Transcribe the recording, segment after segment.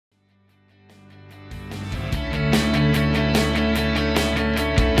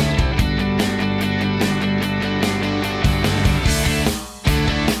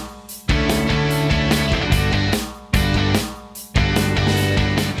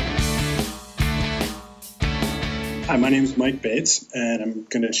Hi, my name is Mike Bates, and I'm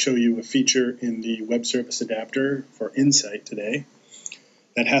going to show you a feature in the web service adapter for Insight today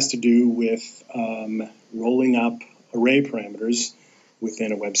that has to do with rolling up array parameters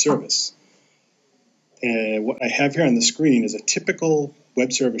within a web service. And what I have here on the screen is a typical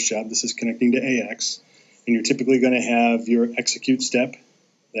web service job. This is connecting to AX, and you're typically going to have your execute step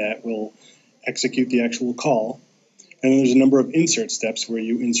that will execute the actual call. And then there's a number of insert steps where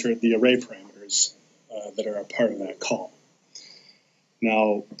you insert the array parameters that are a part of that call.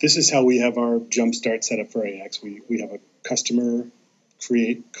 Now, this is how we have our Jumpstart set up for AX. We have a customer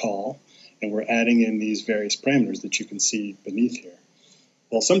create call, and we're adding in these various parameters that you can see beneath here.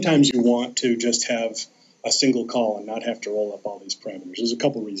 Well, sometimes you want to just have a single call and not have to roll up all these parameters. There's a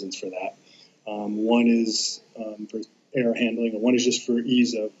couple reasons for that. One is for error handling, and one is just for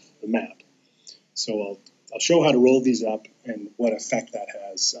ease of the map. So I'll show how to roll these up and what effect that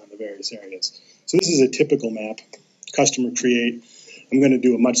has on the various areas. So this is a typical map, customer create. I'm going to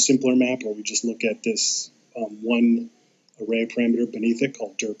do a much simpler map where we just look at this one array parameter beneath it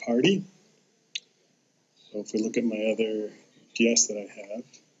called dir party. So if we look at my other ETS that I have,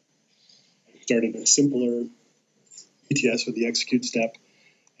 I started a simpler ETS with the execute step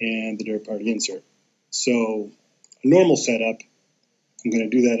and the dir party insert. So a normal setup, I'm going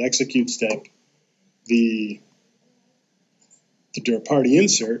to do that execute step. The dir party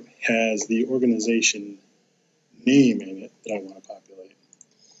insert has the organization name in it that I want to populate.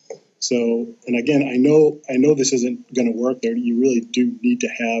 So, and again, I know this isn't going to work there. You really do need to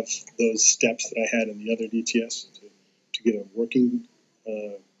have those steps that I had in the other DTS to get a working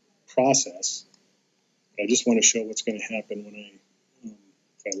process. But I just want to show what's going to happen when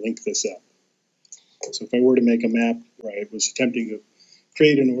if I link this up. So if I were to make a map where I was attempting to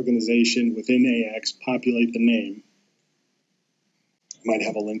create an organization within AX, populate the name, I might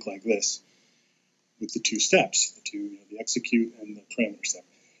have a link like this with the two steps, the execute and the parameter step.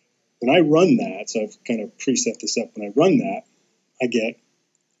 When I run that, so I've kind of preset this up, when I run that, I get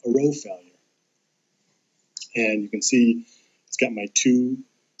a row failure. And you can see it's got my two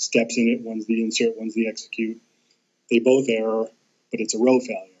steps in it. One's the insert, one's the execute. They both error, but it's a row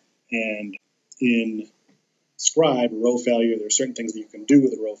failure. And in Scribe, a row failure, there are certain things that you can do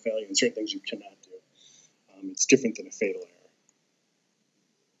with a row failure and certain things you cannot do. It's different than a fatal error.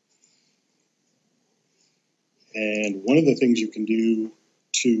 And one of the things you can do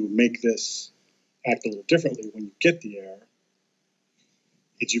to make this act a little differently when you get the error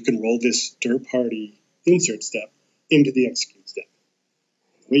is you can roll this dir party insert step into the execute step.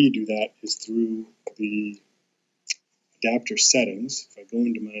 The way you do that is through the adapter settings. If I go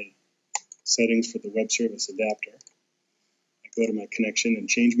into my settings for the web service adapter, I go to my connection and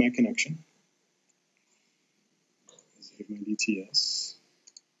change my connection. Save my DTS.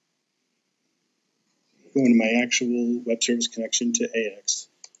 Go into my actual web service connection to AX.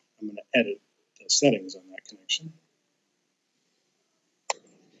 I'm going to edit the settings on that connection.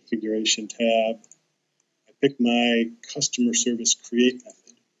 Configuration tab. I pick my customer service create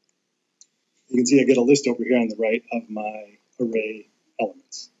method. You can see I get a list over here on the right of my array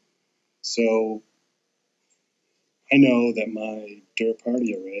elements. So I know that my dir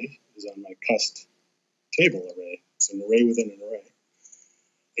party array is on my cust table array. It's an array within an array.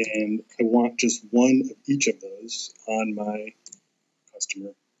 And I want just one of each of those on my customer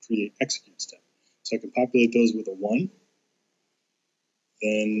create execute step. So I can populate those with a 1.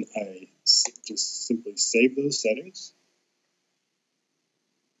 Then I just simply save those settings.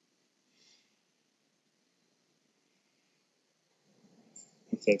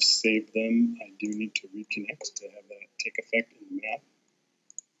 Once I've saved them, I do need to reconnect to have that take effect in the map.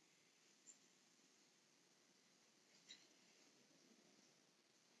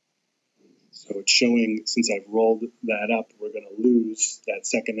 So it's showing, since I've rolled that up, we're going to lose that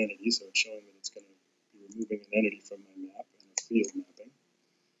second entity. So it's showing that it's going to be removing an entity from my map and a field mapping.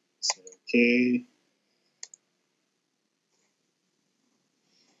 Say OK.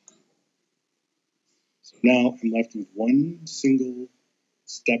 So now I'm left with one single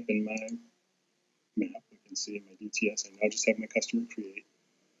step in my map. You can see in my DTS, I now just have my customer create.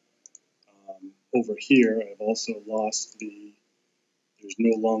 Over here, I've also lost there's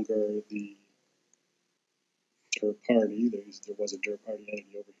no longer the dir party. There was a dir party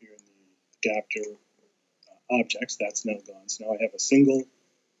entity over here in the adapter objects. That's now gone. So now I have a single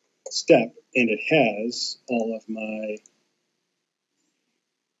step, and it has all of my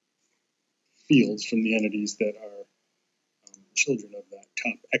fields from the entities that are children of that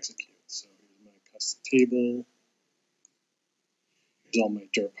top execute. So here's my cust table. Here's all my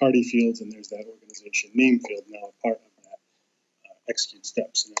dir party fields, and there's that organization name field now a part of that execute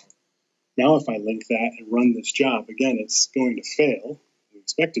step. So now Now if I link that and run this job, again, it's going to fail. We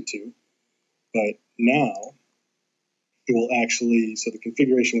expect it to, but now it will actually, so the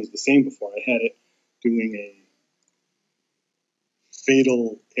configuration was the same before. I had it doing a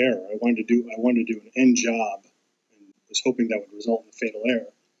fatal error. I wanted to do an end job and was hoping that would result in a fatal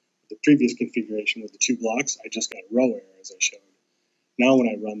error. The previous configuration with the 2 blocks, I just got a row error as I showed. Now when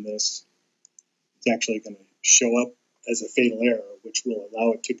I run this, it's actually going to show up as a fatal error, which will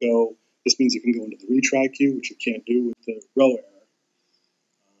allow it to go. This means it can go into the retry queue, which you can't do with the row error.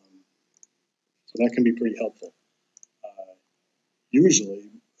 So that can be pretty helpful. Usually,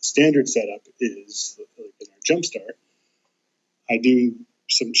 standard setup is, like in our Jumpstart, I do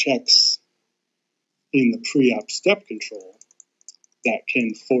some checks in the pre-op step control that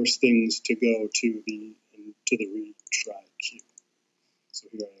can force things to go to the retry queue. So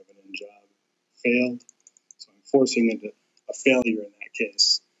here I have an end job failed, so I'm forcing into a failure in that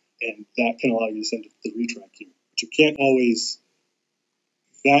case, and that can allow you to send it to the retry queue. But you can't always,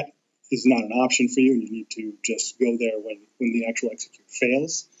 that is not an option for you, and you need to just go there when the actual execute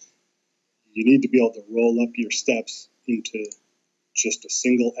fails. You need to be able to roll up your steps into just a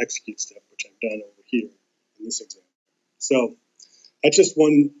single execute step, which I've done over here in this example. So that's just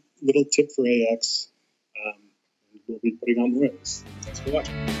one little tip for AX. We'll be putting on more of this. Thanks for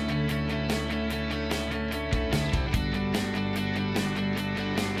watching.